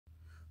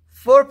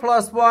4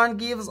 plus 1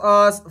 gives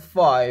us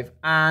 5,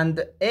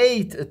 and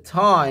 8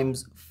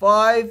 times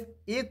 5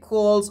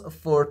 equals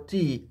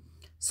 40.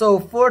 So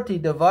 40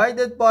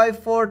 divided by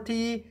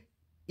 40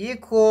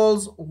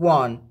 equals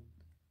 1.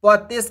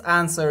 But this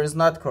answer is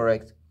not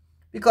correct,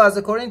 because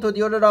according to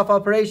the order of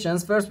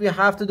operations, first we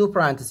have to do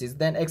parentheses,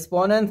 then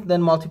exponent,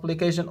 then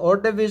multiplication or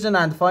division,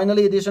 and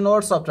finally addition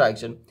or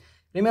subtraction.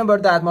 Remember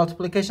that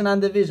multiplication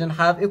and division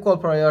have equal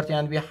priority,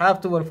 and we have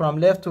to work from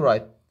left to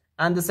right.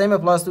 And the same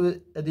applies to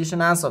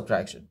addition and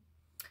subtraction.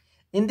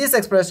 In this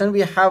expression, we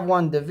have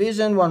one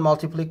division, one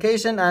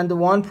multiplication, and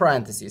one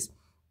parenthesis.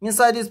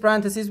 Inside these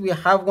parentheses, we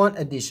have one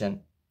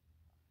addition.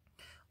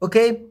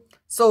 Okay,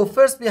 so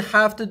first we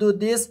have to do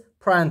this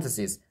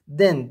parenthesis,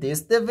 then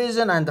this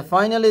division, and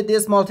finally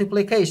this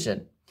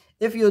multiplication.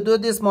 If you do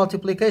this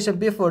multiplication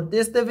before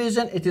this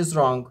division, it is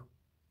wrong.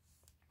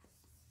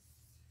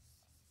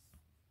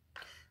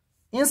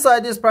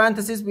 Inside this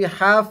parenthesis, we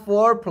have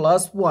 4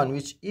 plus 1,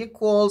 which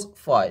equals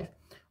 5.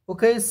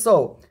 Okay,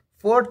 so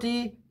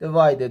 40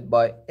 divided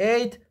by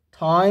 8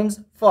 times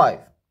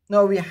 5.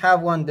 Now we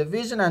have one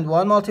division and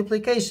one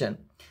multiplication.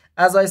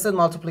 As I said,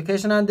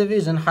 multiplication and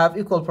division have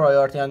equal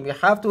priority, and we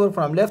have to work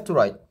from left to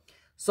right.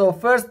 So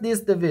first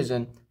this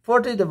division,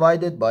 40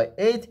 divided by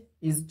 8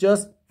 is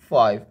just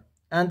 5.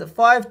 And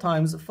 5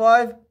 times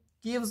 5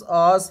 gives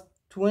us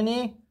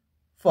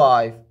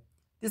 25.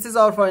 This is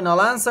our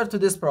final answer to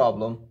this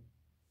problem.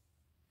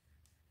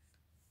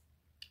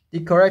 The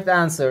correct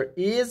answer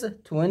is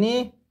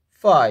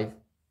 25.